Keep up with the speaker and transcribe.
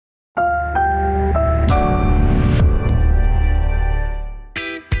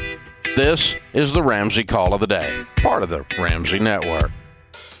This is the Ramsey Call of the Day, part of the Ramsey Network.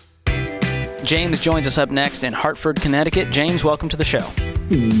 James joins us up next in Hartford, Connecticut. James, welcome to the show.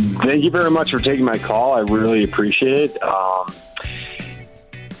 Thank you very much for taking my call. I really appreciate it. How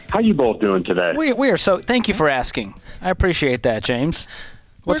are you both doing today? We are so. Thank you for asking. I appreciate that, James.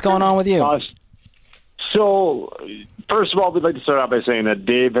 What's going on with you? So, first of all, we'd like to start out by saying that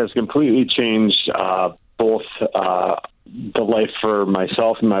Dave has completely changed both the life for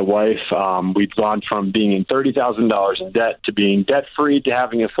myself and my wife. We've gone from being in $30,000 in debt to being debt-free to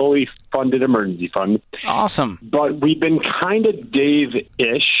having a fully funded emergency fund. Awesome. But we've been kind of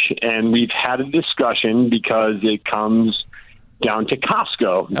Dave-ish, and we've had a discussion because it comes down to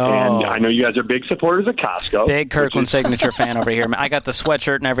Costco. Oh. And I know you guys are big supporters of Costco. Big Kirkland Signature fan over here. I got the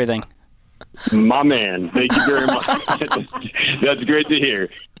sweatshirt and everything. My man. Thank you very much. That's great to hear.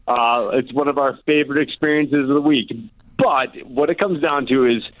 It's one of our favorite experiences of the week. But what it comes down to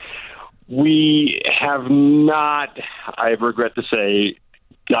is we have not, I regret to say,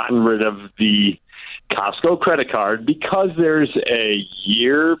 gotten rid of the Costco credit card because there's a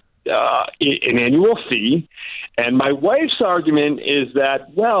an annual fee. And my wife's argument is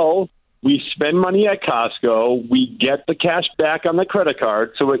that, well, we spend money at Costco, we get the cash back on the credit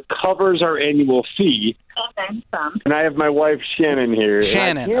card, so it covers our annual fee. And I have my wife, Shannon, here.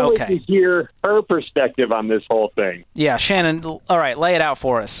 Shannon, and I can't wait to hear her perspective on this whole thing. Yeah, Shannon, all right, lay it out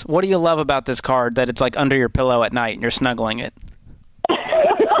for us. What do you love about this card that it's like under your pillow at night and you're snuggling it?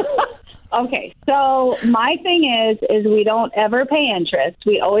 Okay, so my thing is we don't ever pay interest.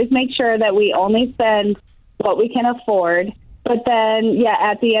 We always make sure that we only spend what we can afford. But then, yeah,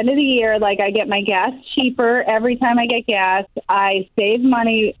 at the end of the year, like I get my gas cheaper every time I get gas. I save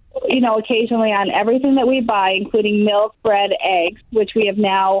money, occasionally on everything that we buy, including milk, bread, eggs, which we have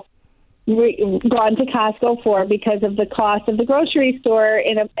now gone to Costco for because of the cost of the grocery store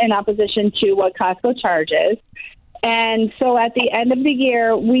in opposition to what Costco charges. And so at the end of the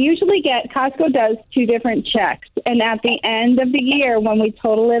year, we usually Costco does 2 different checks. And at the end of the year, when we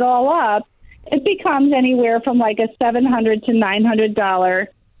total it all up, it becomes anywhere from like a $700 to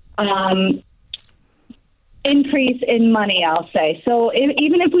 $900 increase in money, I'll say. So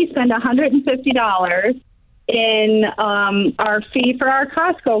even if we spend $150 in our fee for our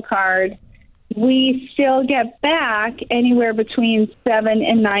Costco card, we still get back anywhere between $700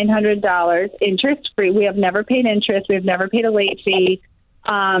 and $900 interest-free. We have never paid interest. We've never paid a late fee.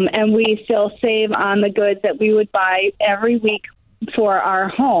 And we still save on the goods that we would buy every week for our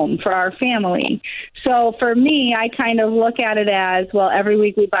home, for our family. So for me, I kind of look at it as, well, every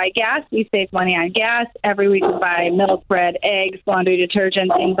week we buy gas, we save money on gas. Every week we buy milk, bread, eggs, laundry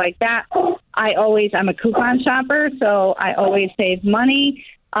detergent, things like that. I'm a coupon shopper, so I always save money.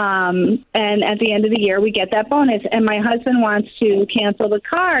 And at the end of the year, we get that bonus. And my husband wants to cancel the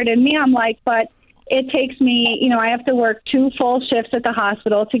card. And me, I'm like, but it takes me, I have to work 2 full shifts at the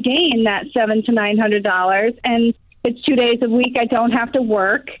hospital to gain that $700 to $900. And it's 2 days a week I don't have to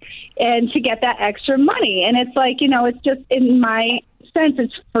work and to get that extra money. And it's like, it's just, in my sense,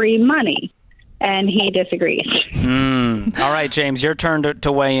 it's free money. And he disagrees. All right, James, your turn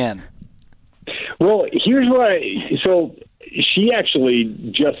to weigh in. Well, here's so she actually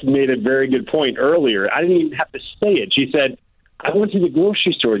just made a very good point earlier. I didn't even have to say it. She said, I went to the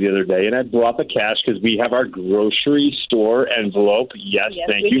grocery store the other day and I brought the cash because we have our grocery store envelope. Yes,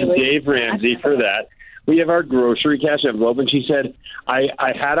 thank you, Dave Ramsey, for that. We have our grocery cash envelope, and she said, I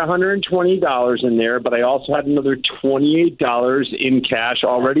had $120 in there, but I also had another $28 in cash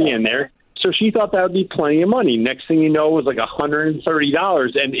already in there. So she thought that would be plenty of money. Next thing you know, it was like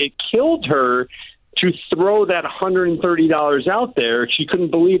 $130, and it killed her to throw that $130 out there. She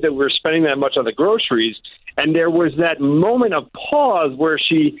couldn't believe that we were spending that much on the groceries, and there was that moment of pause where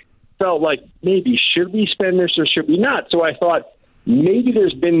she felt like, maybe should we spend this or should we not? So I thought, maybe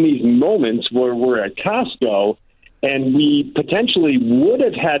there's been these moments where we're at Costco and we potentially would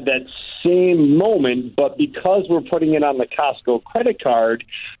have had that same moment, but because we're putting it on the Costco credit card,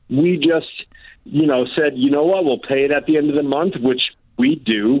 we just, said, you know what, we'll pay it at the end of the month, which we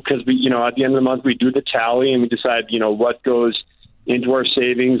do because we, at the end of the month, we do the tally and we decide, what goes into our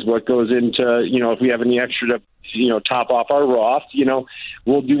savings, what goes into, if we have any extra to, top off our Roth,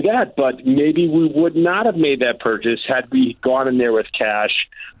 we'll do that. But maybe we would not have made that purchase had we gone in there with cash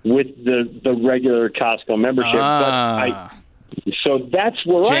with the regular Costco membership. So that's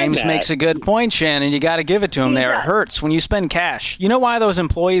where James makes a good point, Shannon. You got to give it to him there. It hurts when you spend cash. You know why those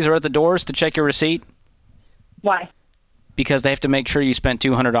employees are at the doors to check your receipt? Why? Because they have to make sure you spent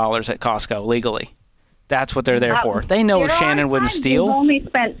 $200 at Costco legally. That's what they're there for. They know Shannon wouldn't steal. You've only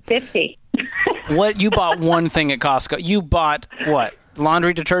spent $50. What? You bought one thing at Costco. You bought what?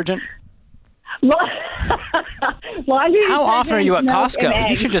 Laundry detergent? Laundry How often are you at detergent, milk, and Costco? You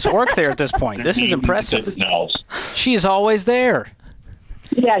eggs. should just work there at this point. This is impressive. She is always there.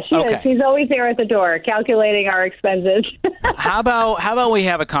 Yeah, she Okay. is. She's always there at the door, calculating our expenses. How about we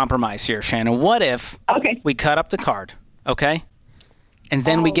have a compromise here, Shannon? What if Okay. we cut up the card, okay? And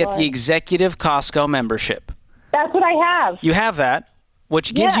then we get Lord. the executive Costco membership. That's what I have. You have that,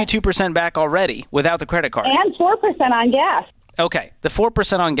 which gives you Yes. 2% back already without the credit card. And 4% on gas. Okay, the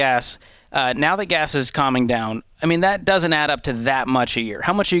 4% on gas, now that gas is calming down, I mean, that doesn't add up to that much a year.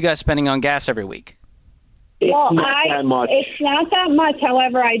 How much are you guys spending on gas every week? It's not that much. It's not that much.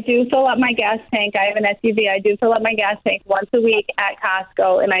 However, I do fill up my gas tank. I have an SUV. I do fill up my gas tank once a week at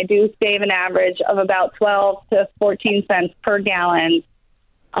Costco, and I do save an average of about 12 to 14 cents per gallon.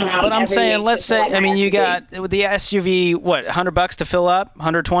 But I'm every saying, week let's to fill say, up I mean, my you SUV. got with the SUV, what, $100 to fill up?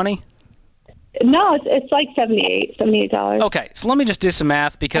 120? No, it's like $78. Okay, so let me just do some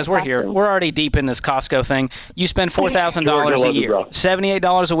math because we're here. We're already deep in this Costco thing. You spend $4,000 a Georgia year. loves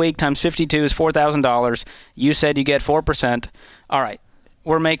 $78 a week times 52 is $4,000. You said you get 4%. All right,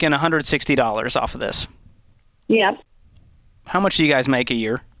 we're making $160 off of this. Yep. How much do you guys make a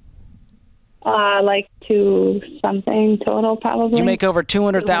year? Like 2 something total, probably. You make over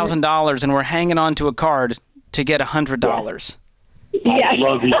 $200,000, and we're hanging on to a card to get $100. Yes.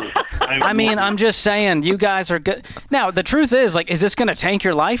 Love you. I mean, I'm just saying, you guys are good. Now, the truth is, like, is this going to tank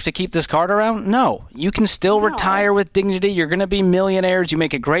your life to keep this card around? No. You can still retire with dignity. You're going to be millionaires. You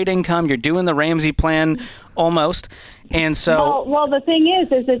make a great income. You're doing the Ramsey plan almost. And so... Well, the thing is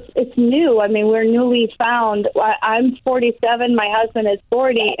it's new. I mean, we're newly found. I'm 47. My husband is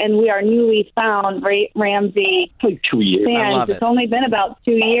 40, and we are newly found Ramsey like 2 years. fans. I love it. It's only been about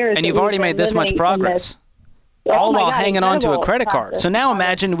 2 years. and that you've we've already been made this much living in progress. this. Oh All my while God, hanging on to a incredible credit card. process. So now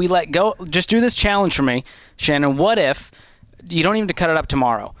imagine we let go. Just do this challenge for me, Shannon. What if you don't even have to cut it up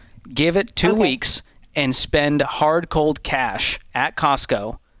tomorrow? Give it 2 weeks and spend hard, cold cash at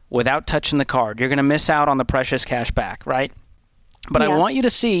Costco without touching the card. You're going to miss out on the precious cash back, right? But I Yeah. want you to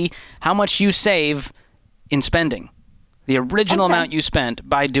see how much you save in spending, the original amount you spent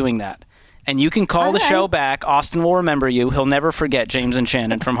by doing that. And you can call the show back. Austin will remember you. He'll never forget James and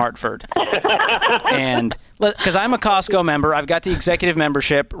Shannon from Hartford. And because I'm a Costco member, I've got the executive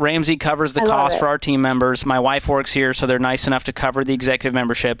membership. Ramsey covers the I love cost it. for our team members. My wife works here, so they're nice enough to cover the executive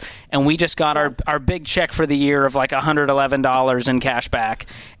membership. And we just got our big check for the year of like $111 in cash back.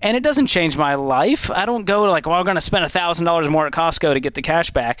 And it doesn't change my life. I don't go to like, well, I'm going to spend $1,000 more at Costco to get the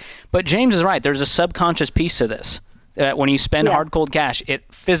cash back. But James is right. There's a subconscious piece to this. When you spend hard, cold cash, it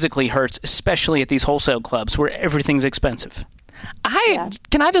physically hurts, especially at these wholesale clubs where everything's expensive.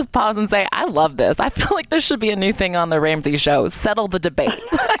 Can I just pause and say, I love this. I feel like there should be a new thing on the Ramsey show. Settle the debate.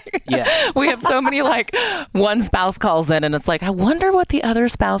 Yes. We have so many, like, one spouse calls in and it's like, I wonder what the other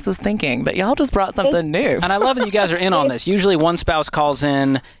spouse is thinking. But y'all just brought something new. And I love that you guys are in on this. Usually one spouse calls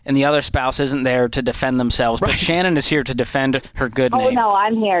in and the other spouse isn't there to defend themselves. But Shannon is here to defend her good Oh, name. no,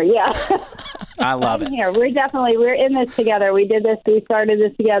 I'm here. Yeah. I love it. I'm here. We're in this together. We did this. We started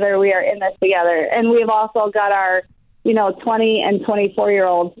this together. We are in this together. And we've also got our 20 and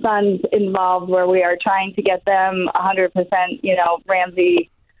 24-year-old sons involved where we are trying to get them 100%,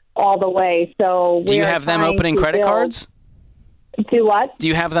 Ramsey all the way. So Do you have them opening credit cards? Do what? Do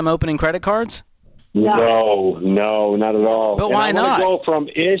you have them opening credit cards? No, not at all. But And why not?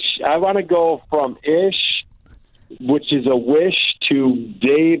 I want to go from ish, which is a wish, to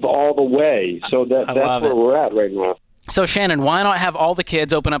Dave all the way. So that's love where it. we're at right now. So, Shannon, why not have all the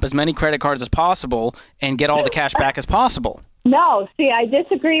kids open up as many credit cards as possible and get all the cash back as possible? No, see, I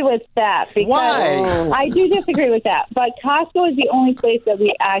disagree with that. Because Why? I do disagree with that. But Costco is the only place that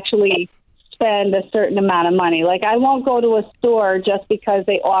we actually spend a certain amount of money. Like, I won't go to a store just because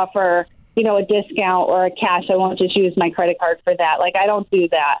they offer, a discount or a cash. I won't just use my credit card for that. Like, I don't do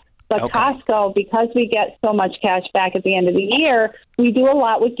that. But Okay. Costco, because we get so much cash back at the end of the year, we do a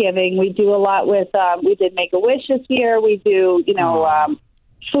lot with giving. We do a lot with, we did Make-A-Wish this year. We do,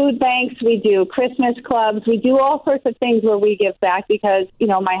 food banks. We do Christmas clubs. We do all sorts of things where we give back because,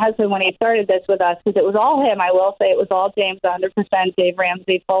 my husband, when he started this with us, because it was all him, I will say it was all James, 100% Dave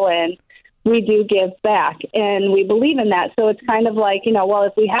Ramsey full in. We do give back, and we believe in that. So it's kind of like, well,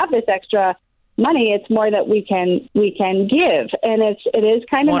 if we have this extra money, it's more that we can give, and it is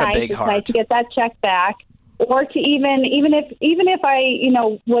kind of What a nice. big It's heart. nice to get that check back, or to even if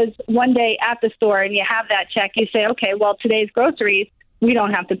I was one day at the store and you have that check, you say, okay, well, today's groceries we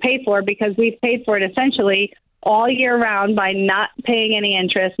don't have to pay for because we've paid for it essentially all year round by not paying any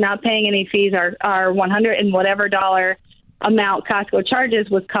interest, not paying any fees. Our $100 and whatever dollar amount Costco charges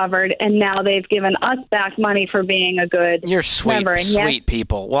was covered, and now they've given us back money for being a good You're sweet, member. And sweet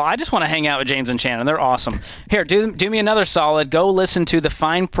people. Well, I just want to hang out with James and Shannon. They're awesome. Here, do me another solid. Go listen to the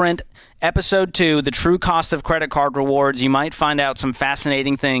Fine Print Episode 2, The True Cost of Credit Card Rewards. You might find out some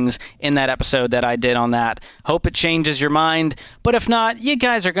fascinating things in that episode that I did on that. Hope it changes your mind. But if not, you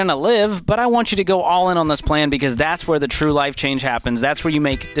guys are going to live. But I want you to go all in on this plan because that's where the true life change happens. That's where you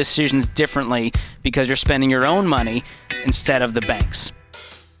make decisions differently because you're spending your own money instead of the bank's.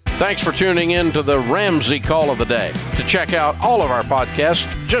 Thanks for tuning in to the Ramsey Call of the Day. To check out all of our podcasts,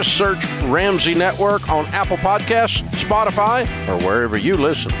 just search Ramsey Network on Apple Podcasts, Spotify, or wherever you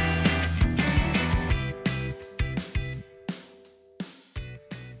listen.